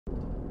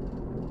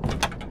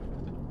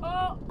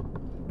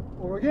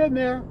Well, we're getting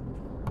there.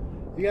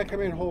 You gotta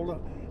come in and hold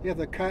up. You have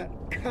to cut.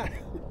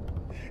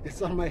 It's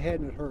on my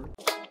head and it hurts.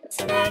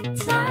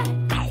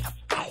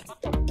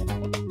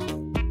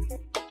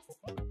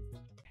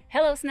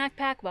 Hello Snack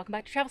Pack, welcome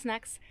back to Travel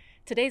Snacks.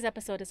 Today's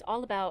episode is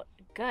all about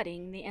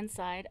gutting the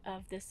inside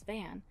of this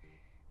van.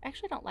 I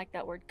actually don't like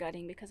that word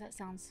gutting because that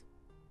sounds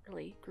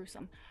really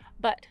gruesome.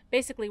 But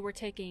basically we're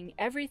taking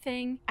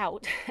everything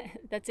out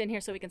that's in here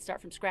so we can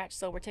start from scratch.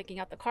 So we're taking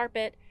out the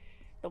carpet,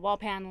 the wall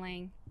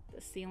paneling, the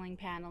ceiling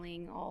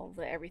paneling, all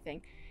the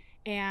everything.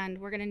 And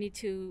we're gonna need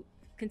to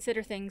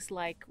consider things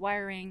like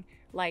wiring,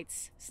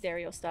 lights,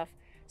 stereo stuff.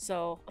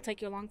 So I'll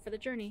take you along for the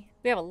journey.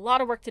 We have a lot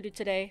of work to do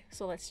today,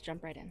 so let's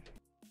jump right in.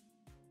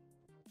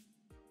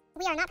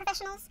 We are not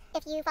professionals.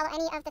 If you follow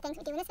any of the things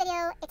we do in this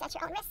video, it's at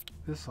your own risk.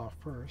 This off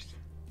first.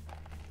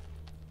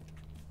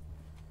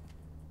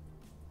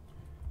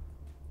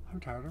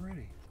 I'm tired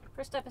already.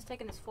 First step is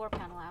taking this floor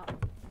panel out.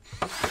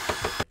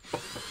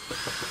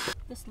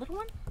 This little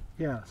one?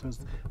 Yeah, so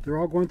they're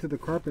all going through the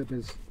carpet.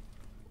 I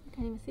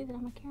can't even see that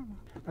on my camera.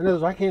 I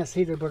know, I can't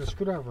see to put a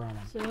screwdriver on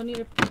them. So you'll need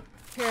a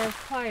pair of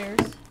pliers.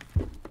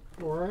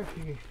 Or if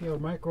you feel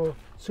micro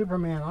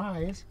Superman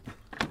eyes.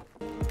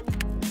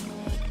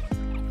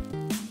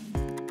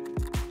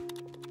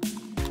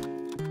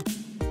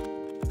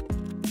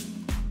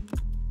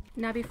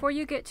 Now before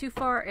you get too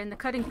far in the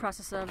cutting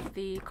process of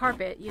the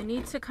carpet, you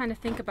need to kind of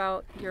think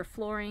about your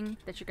flooring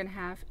that you're going to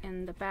have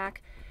in the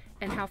back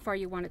and how far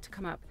you want it to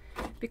come up.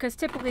 Because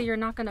typically you're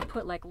not going to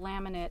put like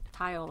laminate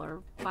tile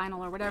or vinyl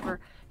or whatever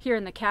here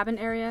in the cabin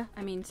area.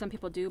 I mean, some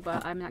people do,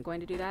 but I'm not going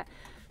to do that.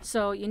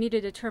 So you need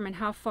to determine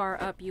how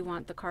far up you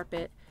want the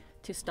carpet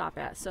to stop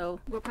at. So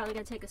we're probably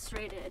going to take a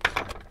straight edge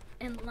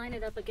and line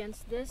it up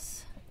against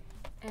this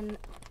and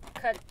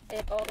cut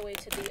it all the way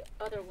to the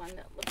other one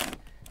that looks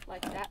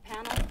like that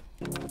panel.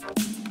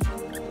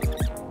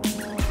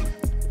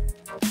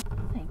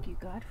 Thank you,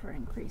 God, for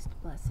increased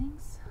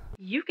blessings.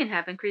 You can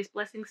have increased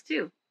blessings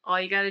too. All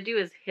you gotta do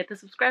is hit the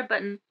subscribe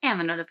button and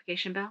the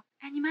notification bell,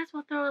 and you might as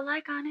well throw a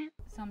like on it.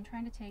 So I'm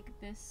trying to take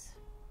these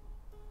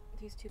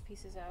two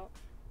pieces out.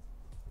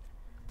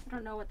 I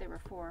don't know what they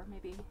were for.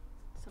 Maybe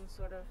some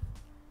sort of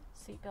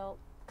seatbelt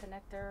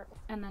connector.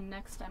 And then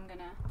next I'm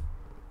gonna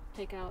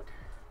take out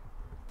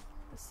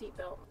the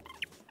seatbelt.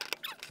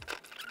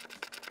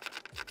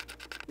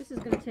 This is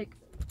gonna take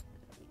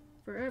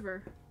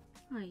forever.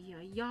 Ay,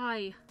 ay,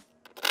 ay.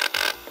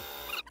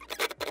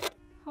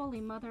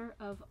 Holy mother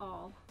of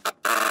all.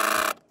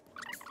 I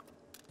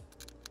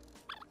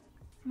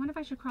wonder if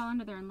I should crawl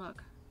under there and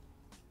look.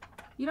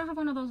 You don't have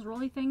one of those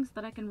rolly things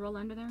that I can roll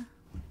under there?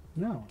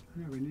 No,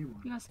 yeah, we need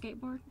one. You got a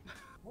skateboard?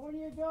 What are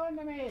you doing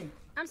to me?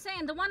 I'm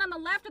saying the one on the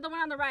left or the one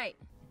on the right?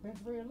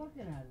 Depends where you're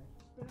looking at it.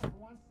 Spin it for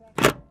 1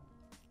 second.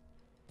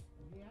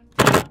 Again.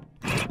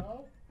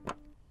 No.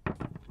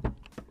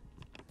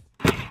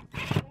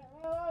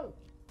 Oh,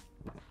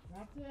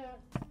 that's it.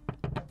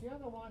 But the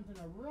other one's in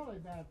a really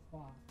bad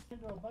spot.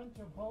 Into a bunch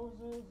of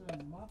hoses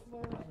and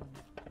mufflers and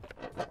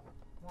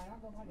I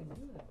don't know if I can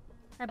do that.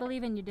 I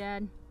believe in you,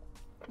 Dad.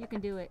 You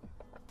can do it.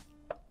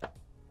 Okay,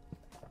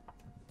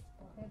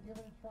 give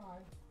it a try.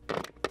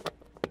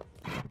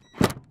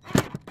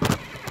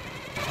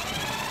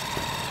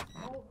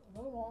 Oh, a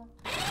little more.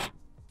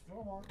 A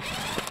little more.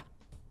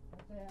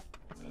 That's it.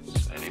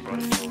 Has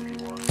anybody told you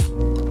why?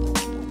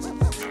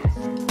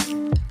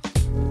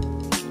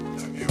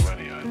 Have you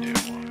any idea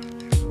why?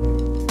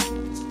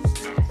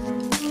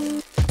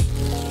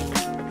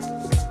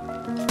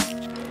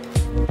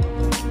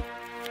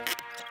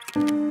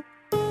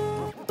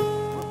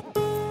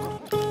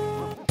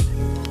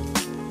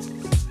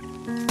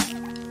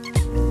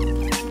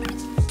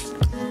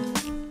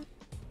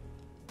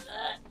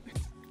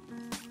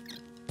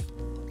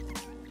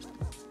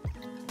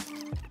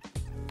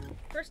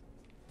 First.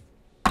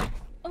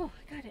 Oh,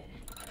 I got it.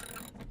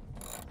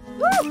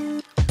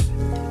 Woo!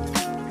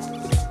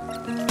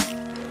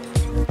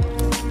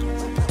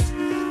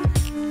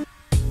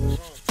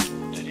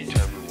 Did he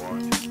tell you why?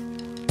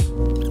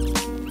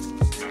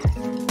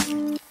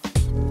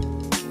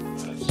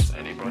 Has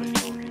anybody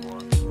told you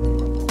why?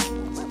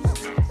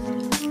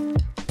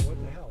 What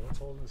the hell? What's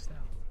holding us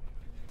down?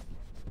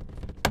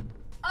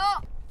 Oh!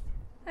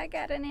 I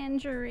got an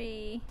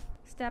injury.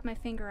 Stabbed my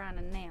finger on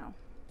a nail.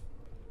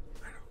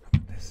 I don't know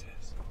what this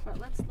is. But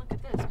let's look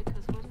at this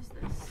because what is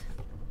this?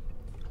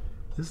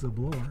 This is a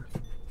blower.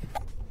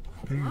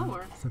 Fan.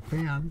 Blower? It's a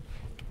fan.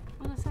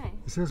 What does it say?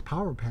 It says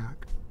power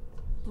pack.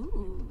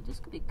 Ooh, this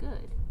could be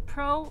good.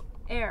 Pro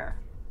Air.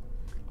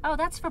 Oh,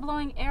 that's for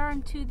blowing air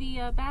into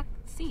the back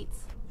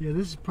seats. Yeah,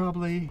 this is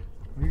probably,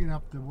 we're gonna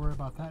have to worry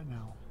about that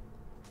now.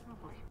 Oh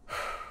boy.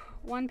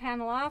 One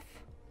panel off,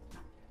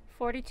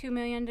 42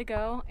 million to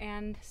go,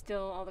 and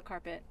still all the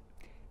carpet.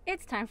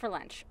 It's time for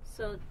lunch.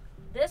 So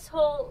this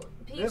whole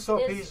piece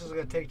is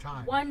gonna take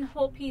time. One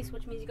whole piece,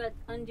 which means you got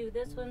to undo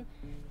this one,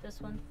 this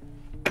one,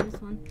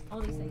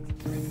 all these things.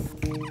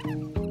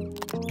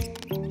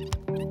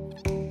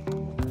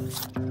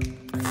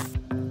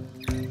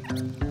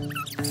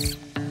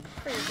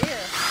 Pretty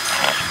good.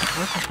 I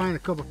have to find a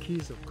couple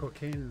keys of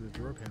cocaine in the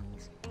door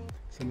panels.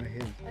 It's in my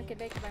head. I could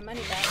make my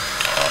money back.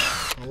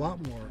 A lot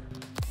more.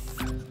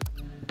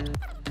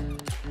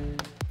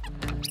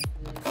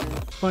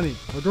 Funny,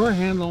 a door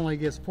handle only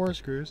gets 4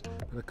 screws,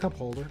 but a cup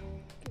holder.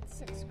 Get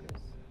 6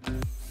 screws.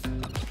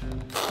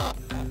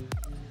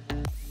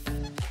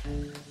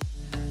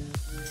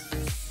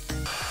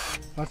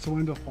 Watch the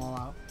window fall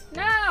out.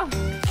 No!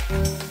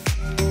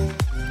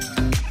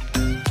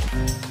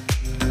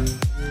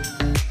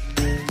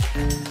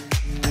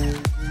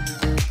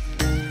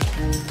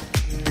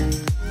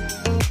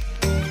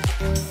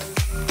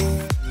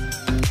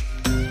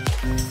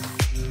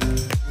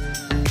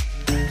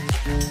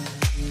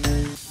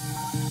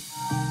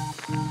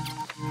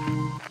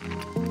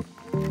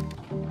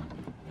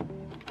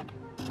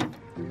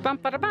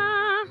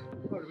 Bum-ba-da-ba!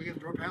 Oh, did we get the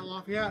door panel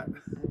off yet?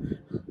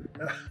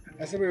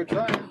 I said we were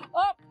trying.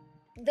 Oh,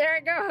 there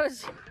it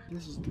goes.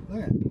 This is,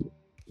 look at.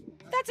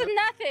 That's a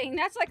nothing.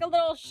 That's like a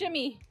little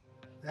shimmy.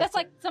 That's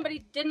like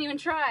somebody didn't even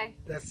try.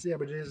 That's, yeah,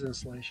 but it is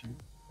insulation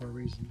for a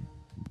reason.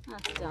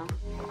 That's dumb.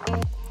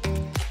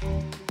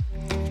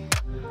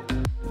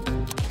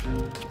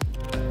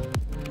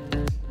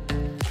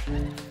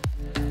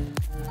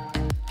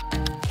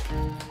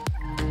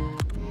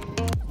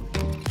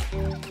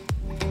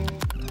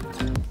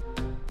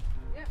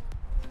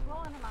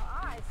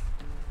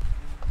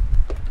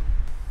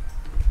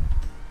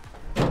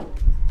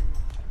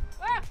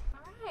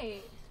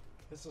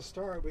 It's a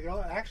start. We can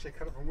actually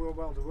cut it from wheel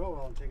well to wheel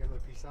well and take another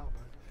piece out,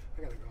 but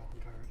I gotta go.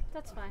 I'm tired.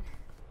 That's fine.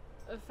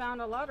 I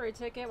found a lottery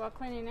ticket while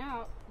cleaning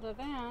out the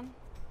van,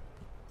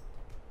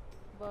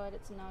 but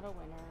it's not a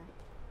winner.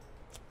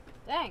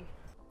 Dang.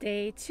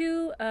 Day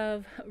 2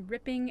 of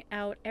ripping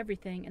out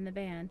everything in the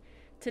van.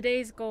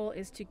 Today's goal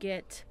is to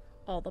get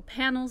all the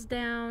panels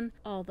down,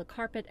 all the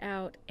carpet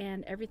out,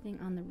 and everything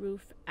on the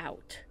roof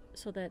out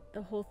so that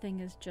the whole thing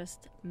is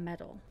just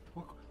metal.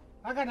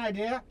 I got an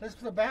idea. Let's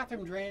put a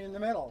bathroom drain in the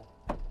middle.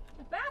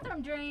 A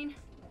bathroom drain?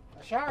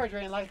 A shower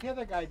drain like the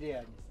other guy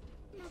did.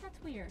 No, that's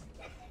weird.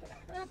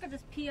 I'm not gonna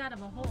just pee out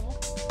of a hole.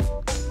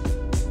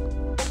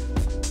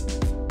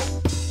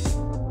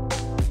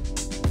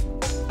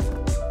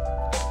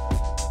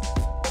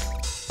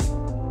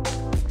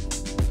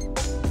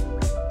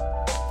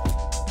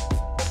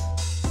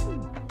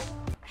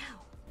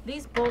 Ow.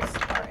 These bolts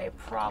are a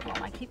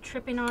problem. I keep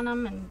tripping on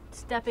them and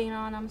stepping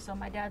on them, so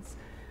my dad's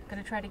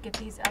gonna try to get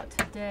these out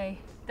today.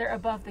 They're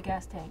above the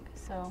gas tank,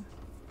 so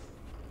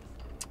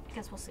I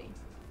guess we'll see.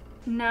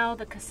 Now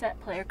the cassette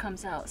player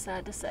comes out,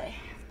 sad to say.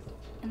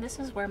 And this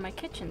is where my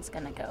kitchen's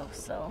gonna go,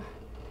 so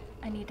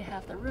I need to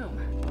have the room.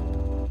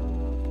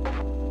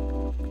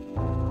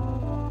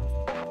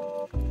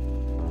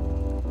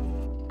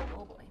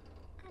 Oh boy.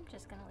 I'm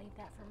just gonna leave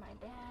that for my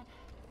dad.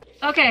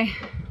 Okay.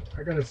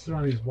 I gotta sit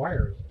on these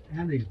wires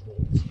and these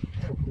bolts.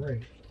 Oh,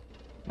 great.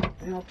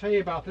 And I'll tell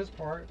you about this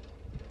part.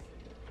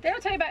 They don't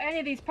tell you about any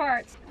of these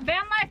parts.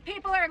 Van life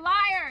people are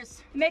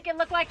liars. Make it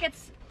look like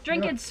it's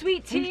drinking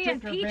sweet tea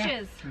and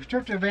peaches. We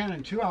stripped a van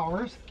in 2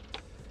 hours.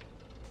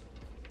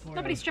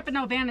 Nobody's stripping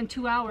no van in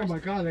 2 hours. Oh my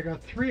God, I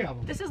got 3 of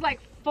them. This is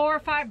like 4 or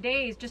 5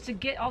 days just to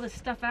get all this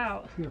stuff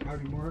out. Yeah,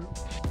 probably more.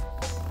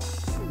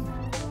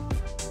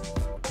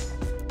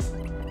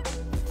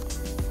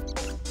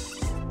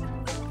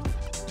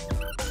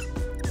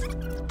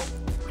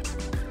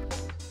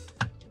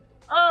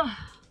 Oh.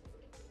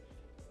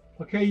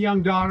 Okay,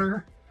 young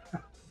daughter.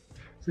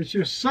 Since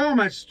you're so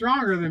much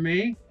stronger than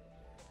me,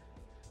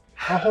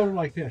 I'll hold it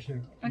like this.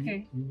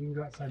 Okay. You can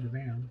go outside the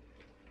van.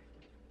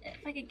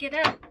 If I could get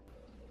up.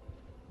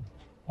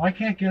 Well, I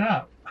can't get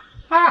up.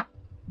 Ha!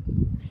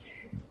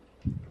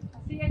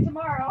 I'll see you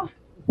tomorrow.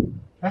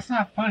 That's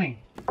not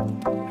funny.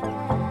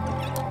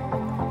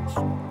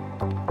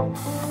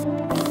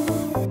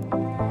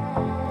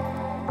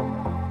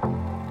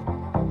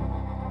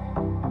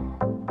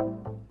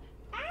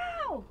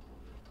 Ow!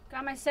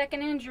 Got my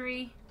second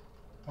injury.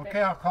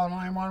 Okay, I'll call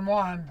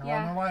 911. I'm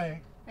Yeah. on my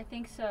way. I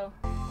think so.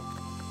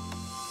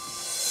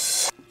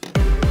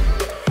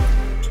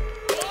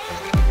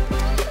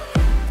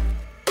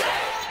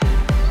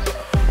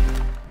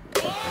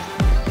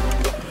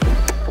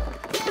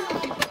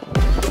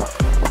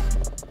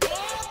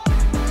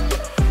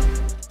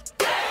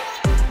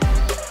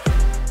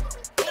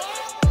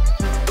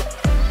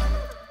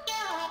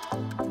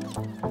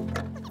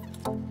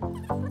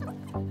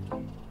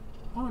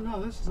 Oh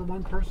no, this is a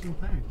one-person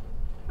thing.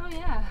 Oh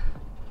yeah.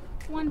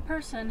 One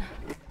person.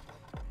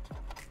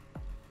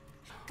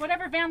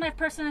 Whatever van life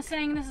person is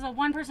saying this is a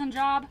one-person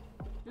job,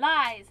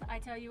 lies. I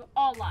tell you,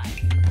 all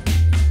lies.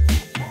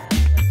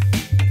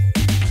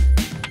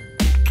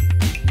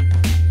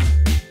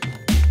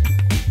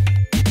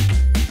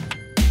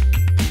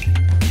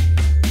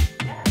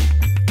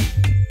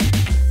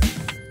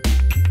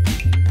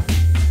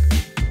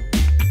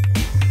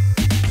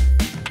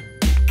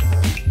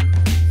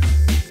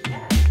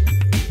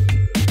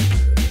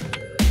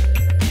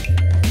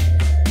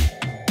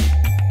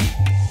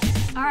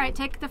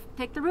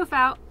 Take the roof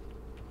out.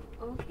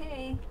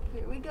 Okay,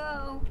 here we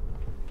go.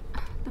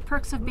 The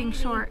perks of being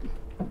short.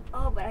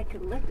 Oh, but I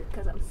could lift it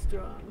because I'm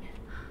strong.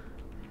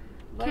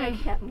 But I Okay.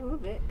 can't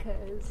move it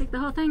because... Take the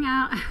whole thing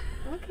out.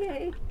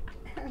 Okay,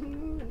 I'm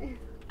moving it.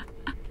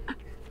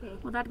 Okay,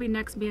 Well, that'd be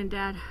next being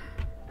dad.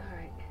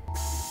 alright.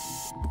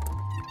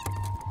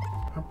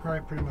 I'm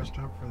probably pretty much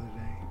done for the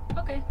day.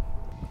 Okay.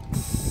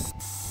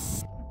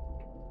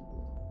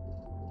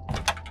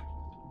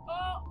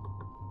 Oh!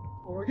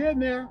 Well, we're getting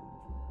there.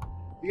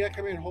 You gotta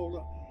come in and hold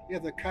up. You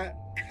have to cut.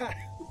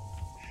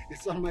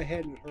 It's on my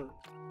head and it hurts.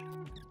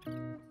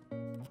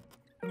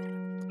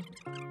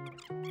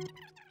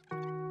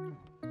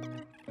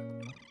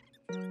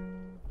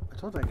 I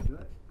told you I could do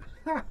it.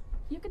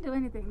 You can do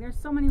anything. There's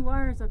so many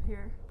wires up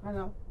here. I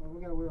know. Well, we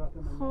gotta worry about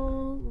them.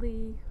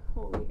 Holy,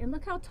 holy. And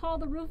look how tall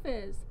the roof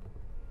is.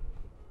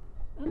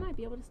 I might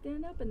be able to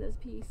stand up in this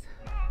piece.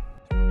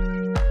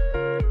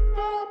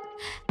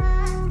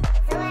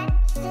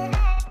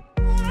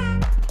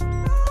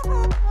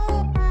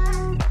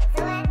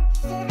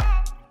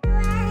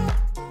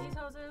 These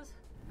hoses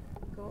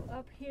go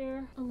up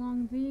here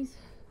along these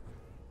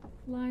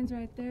lines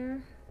right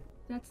there.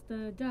 That's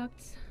the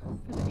ducts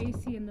for the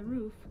AC in the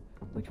roof,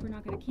 which we're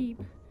not going to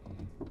keep,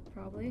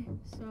 probably.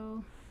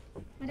 So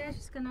my dad's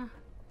just gonna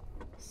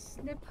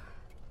snip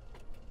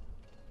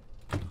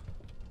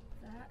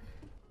that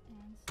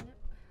and snip.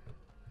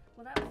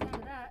 Well, that was the end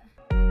of that.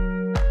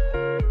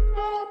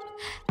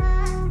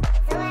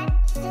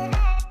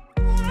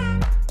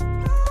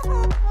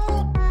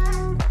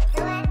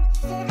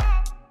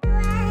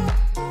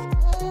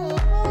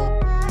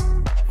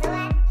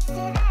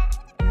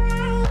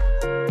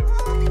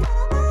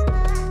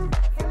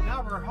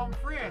 Now we're home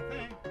free, I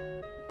think.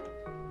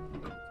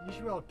 You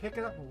should be able to pick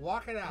it up and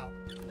walk it out.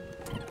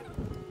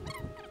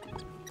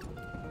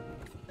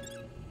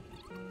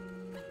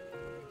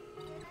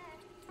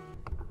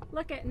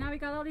 Look at, now we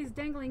got all these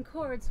dangling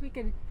cords. We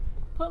could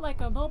put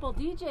like a mobile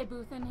DJ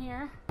booth in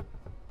here.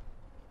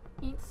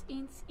 Eents,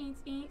 eents,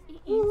 eents, eents,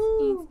 eents,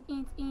 eents,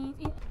 eents,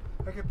 eents, eents.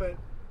 I could put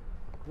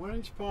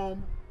 1-inch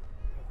foam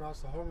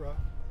across the whole roof.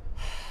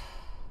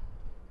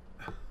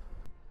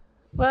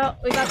 Well,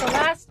 we got the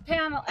last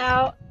panel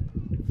out.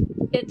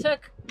 It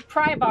took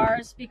pry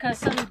bars because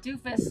some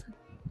doofus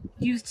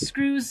used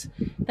screws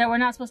that were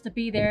not supposed to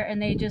be there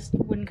and they just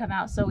wouldn't come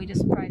out, so we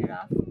just pried it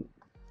off.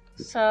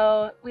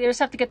 So we just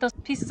have to get those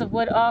pieces of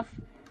wood off,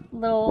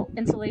 little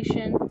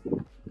insulation,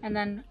 and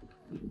then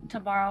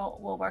tomorrow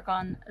we'll work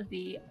on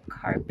the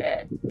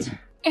carpet.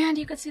 And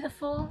you can see the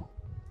full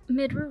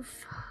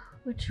mid-roof,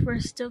 which we're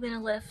still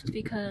gonna lift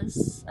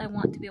because I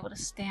want to be able to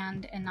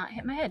stand and not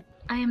hit my head.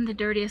 I am the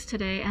dirtiest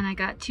today and I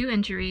got 2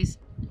 injuries.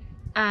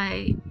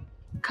 I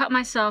cut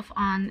myself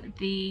on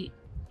the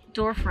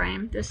door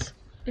frame. This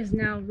is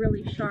now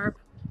really sharp,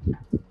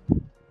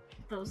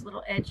 those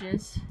little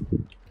edges.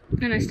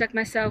 And I stuck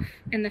myself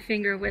in the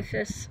finger with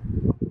this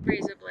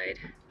razor blade.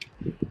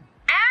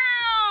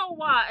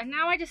 Ow! And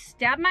now I just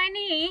stabbed my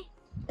knee,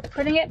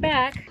 putting it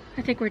back.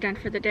 I think we're done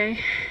for the day.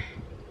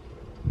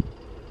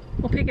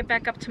 We'll pick it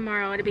back up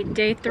tomorrow. It'll be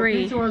day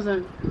 3. It was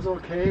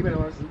okay, but it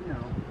wasn't, you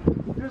know,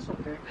 it was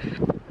okay.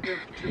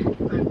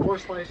 I had 4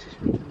 slices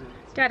for 2 minutes.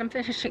 Dad, I'm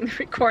finishing the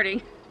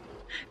recording.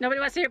 Nobody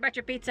wants to hear about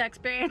your pizza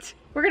experience.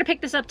 We're gonna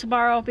pick this up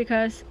tomorrow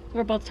because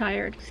we're both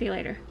tired. See you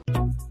later.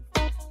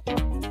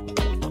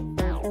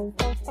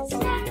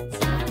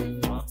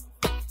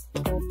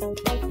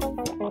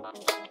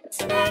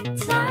 Snack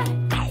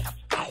time.